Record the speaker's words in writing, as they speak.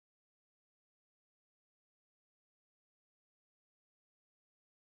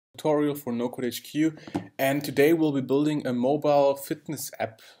tutorial for Nocode HQ, and today we'll be building a mobile fitness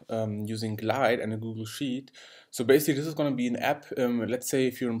app using Glide and a Google Sheet. So basically this is going to be an app, let's say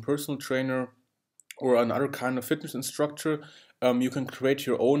if you're a personal trainer or another kind of fitness instructor, you can create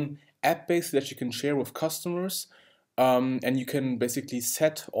your own app base that you can share with customers, and you can basically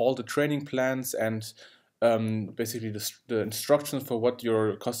set all the training plans and basically the instructions for what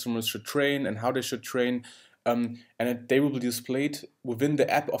your customers should train and how they should train. They will be displayed within the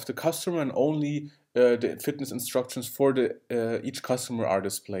app of the customer, and only the fitness instructions for each customer are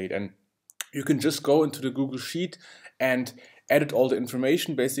displayed. And you can just go into the Google Sheet and edit all the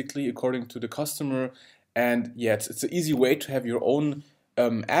information basically according to the customer. And yeah, it's an easy way to have your own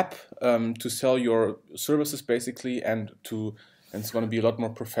app to sell your services basically, and it's going to be a lot more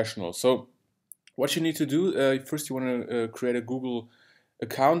professional. So what you need to do, first you want to create a Google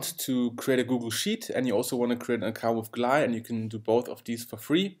account to create a Google Sheet, and you also want to create an account with Glide, and you can do both of these for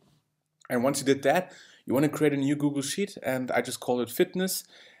free. And once you did that, you want to create a new Google Sheet, and I just call it fitness,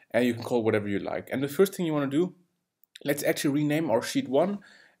 and you can call it whatever you like. And the first thing you want to do, let's actually rename our sheet 1,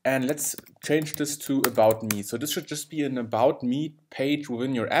 and let's change this to About Me. So this should just be an About Me page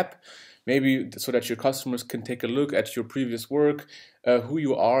within your app, maybe so that your customers can take a look at your previous work, who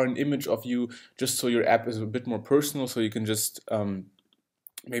you are, an image of you, just so your app is a bit more personal. So you can just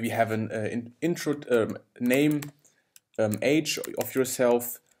maybe have an intro name, age of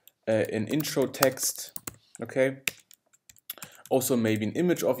yourself, an intro text, okay? Also maybe an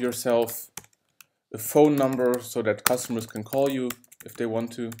image of yourself, a phone number so that customers can call you if they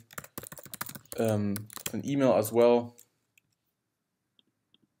want to, an email as well.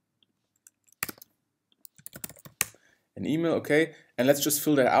 An email, okay, and let's just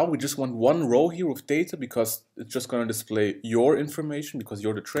fill that out. We just want one row here with data because it's just going to display your information because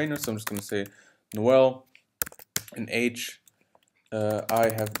you're the trainer. So I'm just going to say Noel, an age,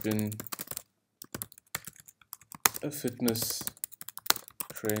 I have been a fitness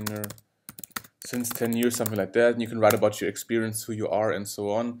trainer since 10 years, something like that. And you can write about your experience, who you are, and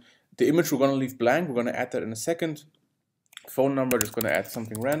so on. The image we're going to leave blank. We're going to add that in a second. Phone number, just going to add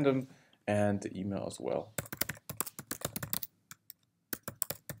something random, and the email as well.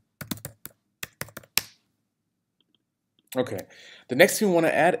 Okay, the next thing we want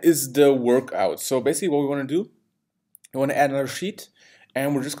to add is the workout. So basically what we want to do, we want to add another sheet,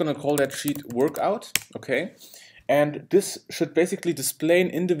 and we're just going to call that sheet workout, okay? And this should basically display an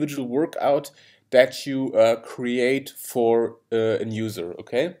individual workout that you create for a user,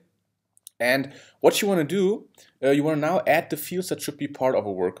 okay? And what you want to do, you want to now add the fields that should be part of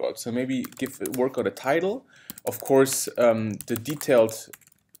a workout. So maybe give a workout a title, of course, the detailed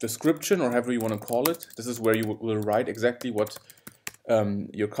description, or however you want to call it. This is where you will write exactly what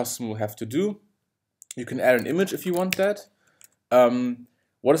your customer will have to do. You can add an image if you want that.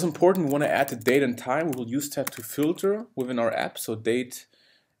 What is important, we want to add the date and time. We will use that to filter within our app, so date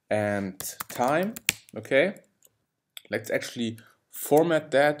and time, okay? Let's actually format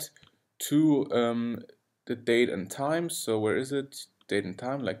that to the date and time. So where is it? Date and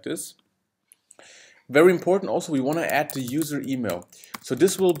time, like this. Very important also, we want to add the user email. So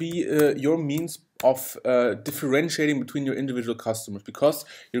this will be your means of differentiating between your individual customers, because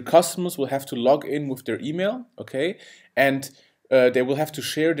your customers will have to log in with their email, okay? And they will have to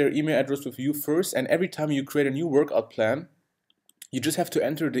share their email address with you first. And every time you create a new workout plan, you just have to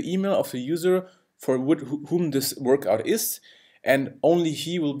enter the email of the user for whom this workout is, and only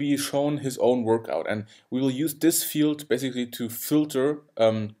he will be shown his own workout. And we will use this field basically to filter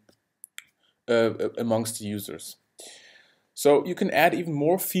amongst the users. So you can add even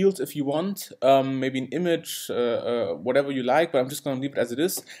more fields if you want, maybe an image, whatever you like, but I'm just going to leave it as it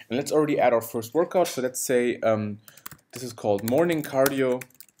is. And let's already add our first workout. So let's say this is called morning cardio.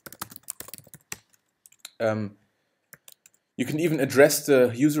 You can even address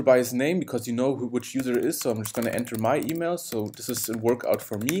the user by his name because you know which user it is. So I'm just going to enter my email. So this is a workout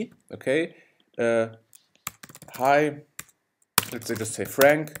for me, okay? Hi, let's say just say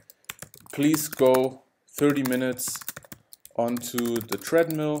Frank. Please go 30 minutes onto the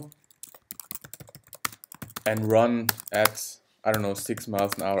treadmill and run at, I don't know, 6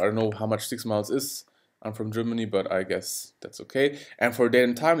 miles an hour. I don't know how much 6 miles is. I'm from Germany, but I guess that's okay. And for date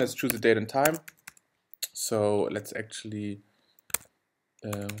and time, let's choose the date and time. So let's actually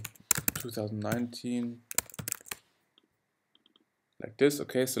 2019, like this.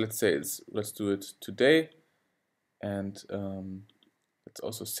 Okay, so let's say let's do it today, and let's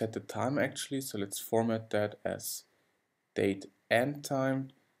also set the time actually. So let's format that as date and time,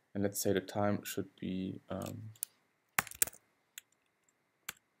 and let's say the time should be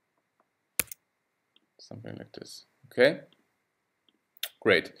something like this. Okay,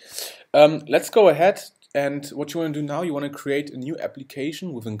 Great. Let's go ahead, and what you want to do now, you want to create a new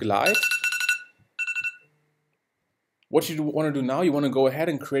application within Glide. What you want to do now, you want to go ahead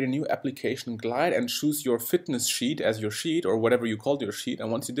and create a new application in Glide and choose your fitness sheet as your sheet, or whatever you called your sheet.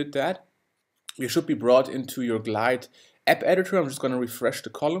 And once you did that, you should be brought into your Glide app editor. I'm just going to refresh the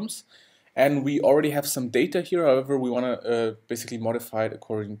columns. And we already have some data here, however, we want to basically modify it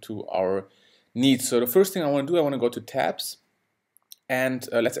according to our needs. So the first thing I want to do, I want to go to tabs. And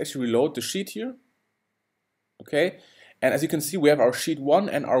let's actually reload the sheet here. Okay, and as you can see, we have our sheet 1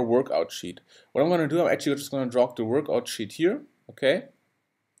 and our workout sheet. What I'm going to do, I'm actually just going to drag the workout sheet here. Okay,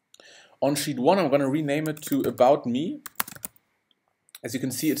 on sheet 1, I'm going to rename it to About Me. As you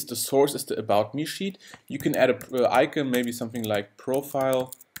can see, it's the source is the About Me sheet. You can add an icon, maybe something like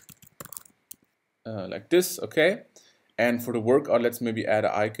profile, like this. Okay, and for the workout, let's maybe add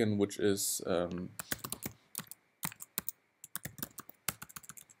an icon which is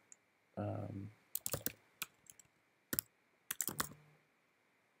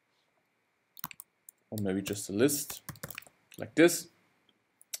or maybe just a list like this.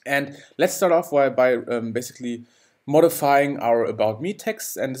 And let's start off by basically modifying our About Me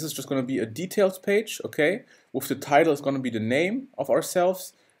text, and this is just going to be a details page, okay? With the title is going to be the name of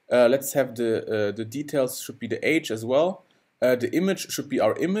ourselves. Let's have the details should be the age as well. The image should be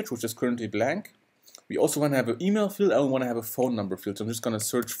our image, which is currently blank. We also want to have an email field, and we want to have a phone number field. So I'm just going to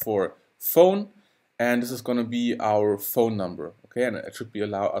search for phone, and this is going to be our phone number, okay? And it should be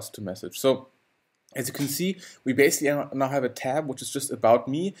allow us to message. So as you can see, we basically now have a tab which is just About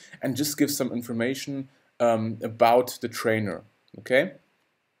Me and just gives some information about the trainer, okay?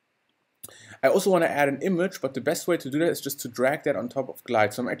 I also want to add an image, but the best way to do that is just to drag that on top of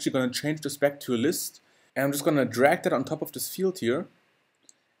Glide. So I'm actually going to change this back to a list, and I'm just going to drag that on top of this field here,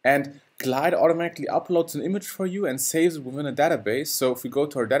 and Glide automatically uploads an image for you and saves it within a database. So if we go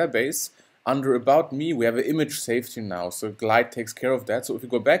to our database, under About Me, we have an image saved here now, so Glide takes care of that. So if we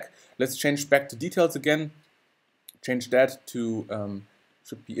go back, let's change back to details again, change that to,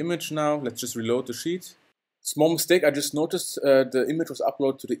 should be image now. Let's just reload the sheet. Small mistake, I just noticed the image was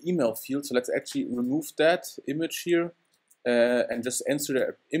uploaded to the email field, so let's actually remove that image here and just enter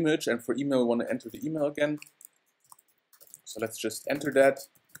the image, and for email we want to enter the email again. So let's just enter that.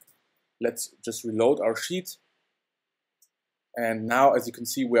 Let's just reload our sheet. And now, as you can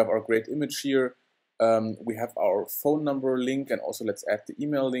see, we have our great image here. We have our phone number link, and also let's add the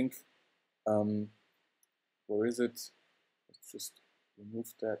email link. Where is it? Let's just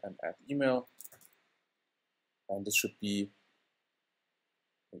remove that and add email. And this should be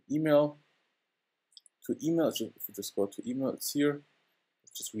an email. To email, if we just go to email, it's here.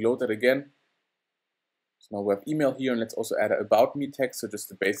 Let's just reload that again. So now we have email here, and let's also add an About Me text, so just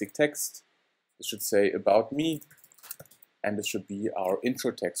the basic text. This should say About Me. And this should be our intro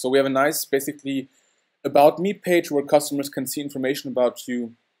text. So we have a nice, basically, About Me page where customers can see information about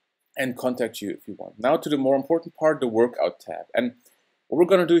you and contact you if you want. Now to the more important part, the workout tab. And what we're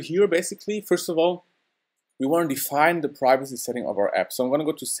going to do here, basically, first of all, we want to define the privacy setting of our app. So I'm going to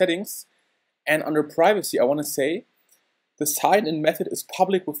go to settings, and under privacy, I want to say the sign-in method is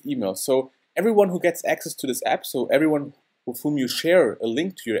public with email. So everyone who gets access to this app, so everyone with whom you share a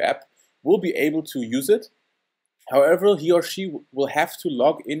link to your app, will be able to use it. However, he or she will have to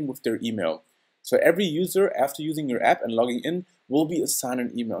log in with their email. So every user, after using your app and logging in, will be assigned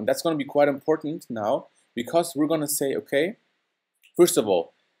an email. And that's going to be quite important now, because we're going to say, okay, first of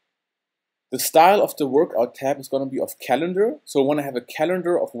all, the style of the workout tab is going to be of calendar. So we want to have a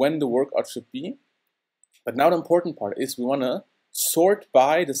calendar of when the workout should be. But now the important part is we want to sort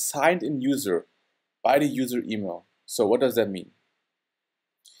by the signed in user, by the user email. So what does that mean?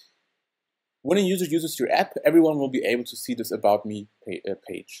 When a user uses your app, everyone will be able to see this About Me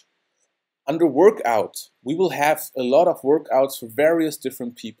page. Under workout, we will have a lot of workouts for various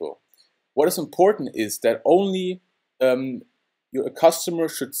different people. What is important is that only your customer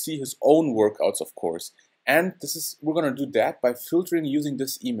should see his own workouts, of course. And we're going to do that by filtering using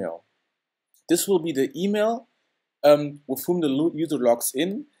this email. This will be the email with whom the user logs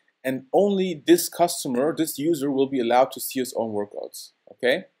in, and only this customer, this user, will be allowed to see his own workouts.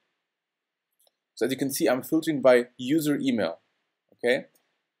 Okay? So as you can see, I'm filtering by user email. Okay?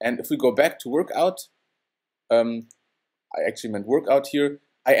 And if we go back to workout, I actually meant workout here.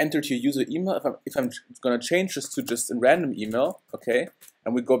 I entered your user email. If I'm going to change this to just a random email, okay,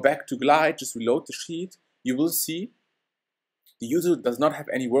 and we go back to Glide, just reload the sheet, you will see the user does not have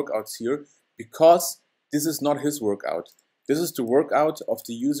any workouts here because this is not his workout. This is the workout of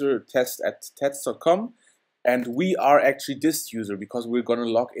the user test@tets.com, and we are actually this user because we're going to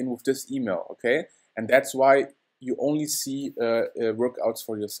log in with this email, okay? And that's why you only see workouts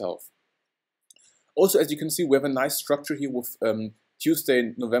for yourself. Also, as you can see, we have a nice structure here with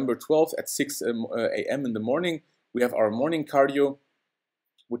Tuesday, November 12th at 6 a.m. in the morning. We have our morning cardio,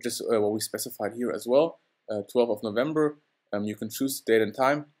 which is what we specified here as well, 12th of November. You can choose the date and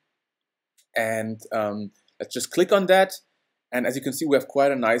time. And let's just click on that. And as you can see, we have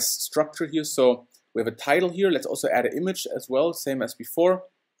quite a nice structure here. So we have a title here. Let's also add an image as well, same as before.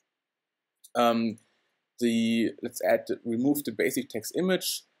 Let's remove the basic text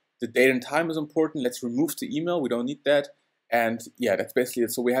image. The date and time is important. Let's remove the email. We don't need that. And yeah, that's basically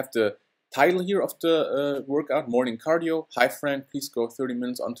it. So we have the title here of the workout, morning cardio. Hi Frank, please go 30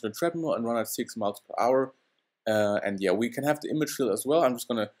 minutes onto the treadmill and run at 6 miles per hour. And yeah, we can have the image field as well. I'm just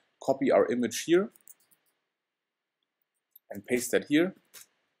gonna copy our image here and paste that here.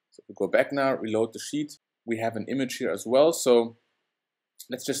 So we go back now, reload the sheet. We have an image here as well. So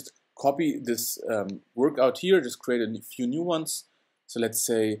let's just copy this workout here, just create a few new ones. So let's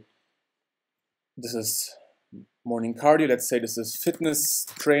say this is morning cardio. Let's say this is fitness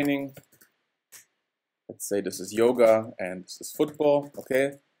training. Let's say this is yoga and this is football,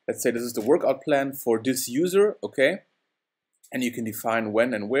 okay? Let's say this is the workout plan for this user, okay? And you can define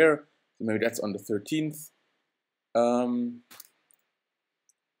when and where. So maybe that's on the 13th. Like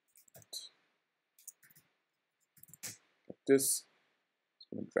this.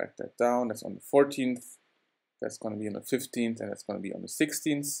 I'm going to drag that down. That's on the 14th. That's going to be on the 15th, and that's going to be on the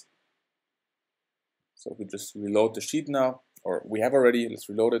 16th. So we just reload the sheet now, or we have already. Let's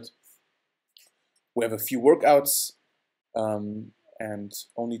reload it. We have a few workouts, and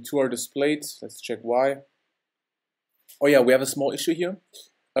only 2 are displayed. Let's check why. Oh yeah, we have a small issue here.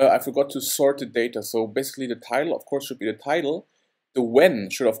 I forgot to sort the data. So basically the title, of course, should be the title. The when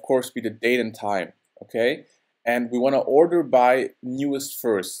should, of course, be the date and time, okay? And we want to order by newest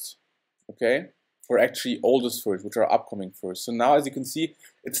first, okay? Or actually oldest first, which are upcoming first. So now, as you can see,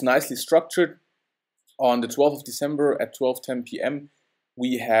 it's nicely structured. On the 12th of December at 12:10 p.m.,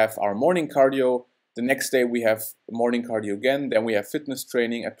 we have our morning cardio. The next day we have morning cardio again. Then we have fitness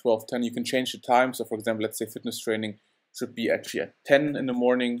training at 12:10. You can change the time. So for example, let's say fitness training should be actually at 10 in the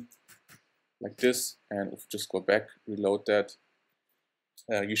morning, like this. And if we just go back, reload that,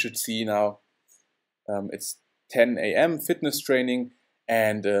 you should see now it's 10 a.m. fitness training.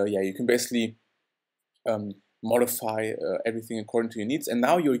 And yeah, you can basically modify everything according to your needs. And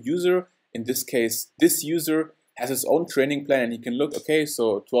now your user, in this case, this user has his own training plan, and he can look, okay,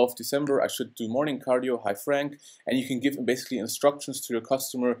 so 12th December, I should do morning cardio, hi Frank, and you can give basically instructions to your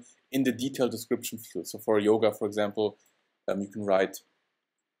customer in the detailed description field. So for yoga, for example, you can write,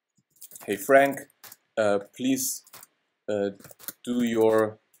 hey Frank, please do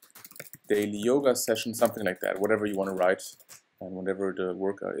your daily yoga session, something like that, whatever you want to write, and whatever the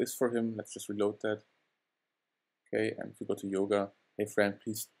workout is for him. Let's just reload that. Okay, and if we go to yoga, hey Frank,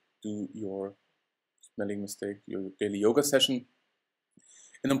 please do your spelling mistake, your daily yoga session.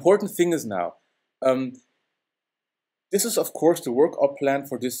 An important thing is now, this is of course the workout plan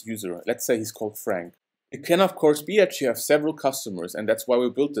for this user. Let's say he's called Frank. It can of course be that you have several customers, and that's why we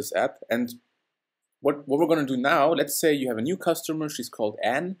built this app. And what we're going to do now, let's say you have a new customer, she's called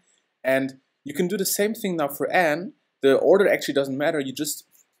Anne, and you can do the same thing now for Anne. The order actually doesn't matter, you just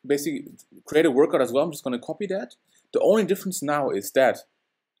basically create a workout as well. I'm just going to copy that. The only difference now is that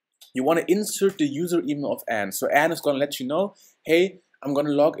you want to insert the user email of Anne. So Anne is going to let you know, hey, I'm going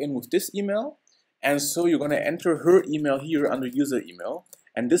to log in with this email. And so you're going to enter her email here under user email.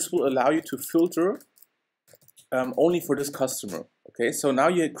 And this will allow you to filter only for this customer. Okay, so now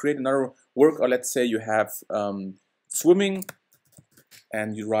you create another workout. Let's say you have swimming,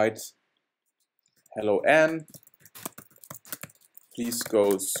 and you write, hello Anne, please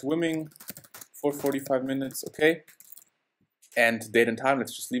go swimming for 45 minutes, okay? And date and time,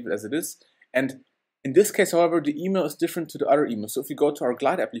 let's just leave it as it is. And in this case, however, the email is different to the other email. So if you go to our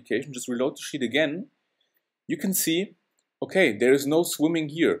Glide application, just reload the sheet again, you can see, okay, there is no swimming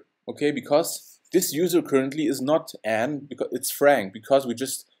here, okay? Because this user currently is not Anne, because it's Frank, because we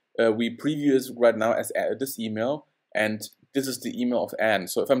just, we preview this right now as this email, and this is the email of Anne.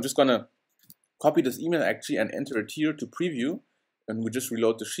 So if I'm just gonna copy this email actually and enter it here to preview, and we just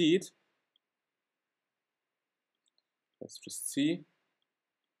reload the sheet, let's just see.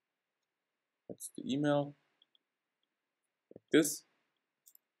 That's the email, like this.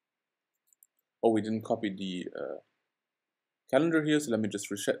 Oh, we didn't copy the calendar here, so let me just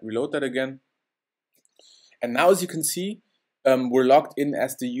reload that again. And now, as you can see, we're logged in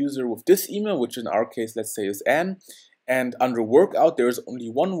as the user with this email, which in our case, let's say is Anne. And under workout, there is only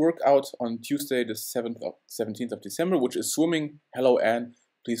one workout on Tuesday, the 17th of December, which is swimming. Hello, Anne.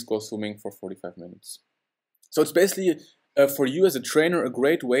 Please go swimming for 45 minutes. So it's basically for you as a trainer a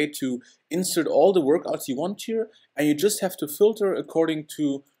great way to insert all the workouts you want here, and you just have to filter according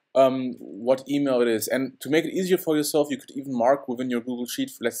to what email it is. And to make it easier for yourself, you could even mark within your Google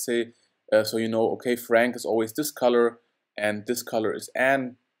Sheet, let's say, so you know, okay, Frank is always this color and this color is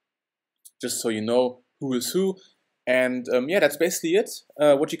Anne, just so you know who is who. And yeah, that's basically it.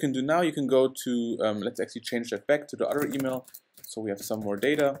 What you can do now, you can go to, let's actually change that back to the other email, so we have some more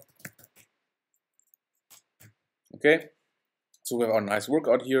data. Okay, so we have our nice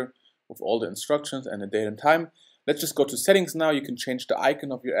workout here with all the instructions and the date and time. Let's just go to settings now. You can change the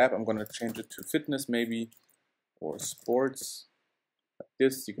icon of your app. I'm going to change it to fitness maybe, or sports, like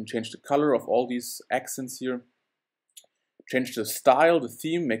this. You can change the color of all these accents here. Change the style, the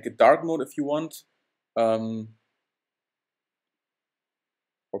theme, make it dark mode if you want. Or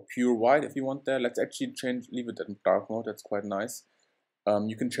pure white if you want that. Let's actually leave it in dark mode, that's quite nice.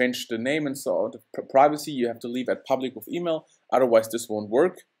 You can change the name and so on. The privacy you have to leave at public with email, otherwise this won't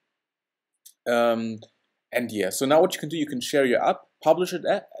work. And yeah, so now what you can do, you can share your app, publish it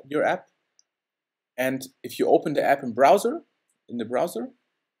at your app, and if you open the app in the browser,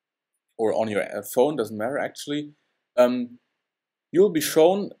 or on your phone, doesn't matter actually, you'll be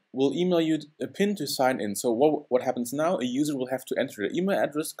shown, will email you a PIN to sign in. So what happens now, a user will have to enter their email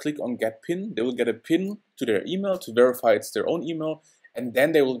address, click on get PIN, they will get a PIN to their email to verify it's their own email, and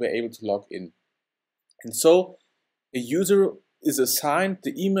then they will be able to log in. And so a user is assigned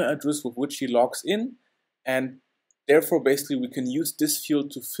the email address with which he logs in, and therefore basically we can use this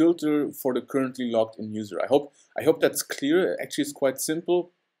field to filter for the currently logged in user. I hope that's clear. Actually, it's quite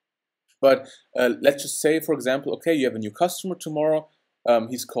simple. But let's just say, for example, okay, you have a new customer tomorrow.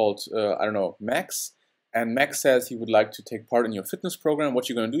 He's called, I don't know, Max. And Max says he would like to take part in your fitness program. What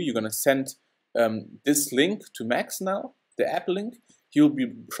you're going to do, you're going to send this link to Max now, the app link. He'll be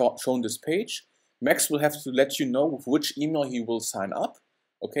shown this page. Max will have to let you know with which email he will sign up.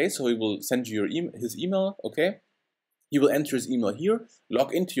 Okay, so he will send you his email. Okay, he will enter his email here,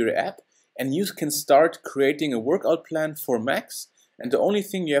 log into your app, and you can start creating a workout plan for Max. And the only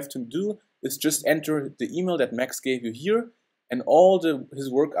thing you have to do is just enter the email that Max gave you here, and all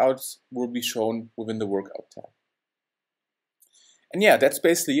his workouts will be shown within the workout tab. And yeah, that's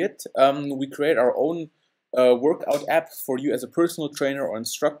basically it. We create our own workout app for you as a personal trainer or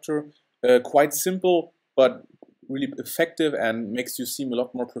instructor. Quite simple, but really effective, and makes you seem a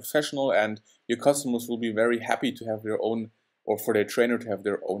lot more professional, and your customers will be very happy to have their own, or for their trainer to have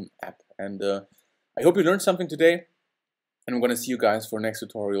their own app. And I hope you learned something today. And I'm going to see you guys for next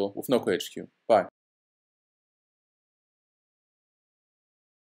tutorial with Nocode HQ. Bye.